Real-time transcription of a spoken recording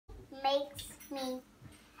me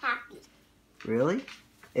happy. Really?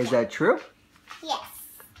 Is that true? Yes.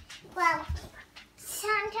 Well,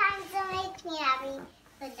 sometimes it makes me happy,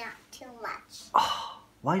 but not too much. Oh,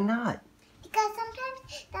 why not? Because sometimes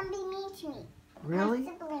they'll be mean to me. Really?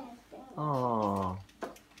 My siblings do. Oh. So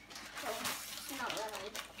it's not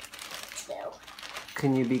really true.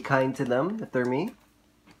 Can you be kind to them if they're mean?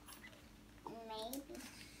 Maybe.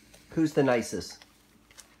 Who's the nicest?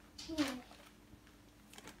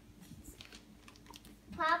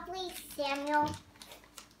 Probably Samuel.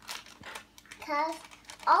 Because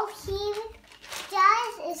all he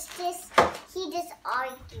does is he just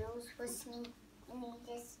argues with me. And he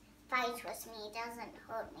just fights with me. He doesn't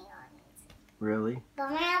hurt me or anything. Really? But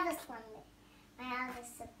my other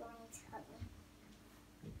siblings hurt me.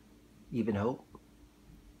 Even Hope?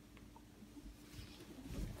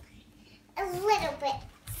 A little bit.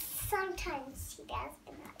 Sometimes he does,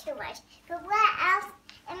 but not too much. But what else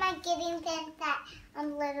am I getting than that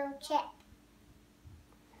little chip?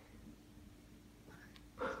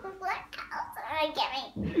 What else am I getting?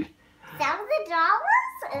 $1,000?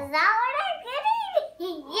 Is that what I'm getting?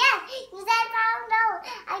 Yes, you said $1,000.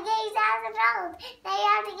 I gave you $1,000. Now you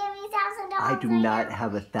have to give me $1,000. I do not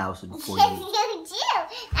have 1,000 for Yes, you. you do.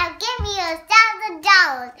 Now give me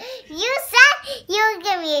 $1,000. You said you would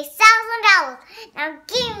give me $1,000. Now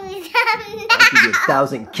give me $1,000. I'll give you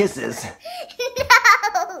 1,000 kisses.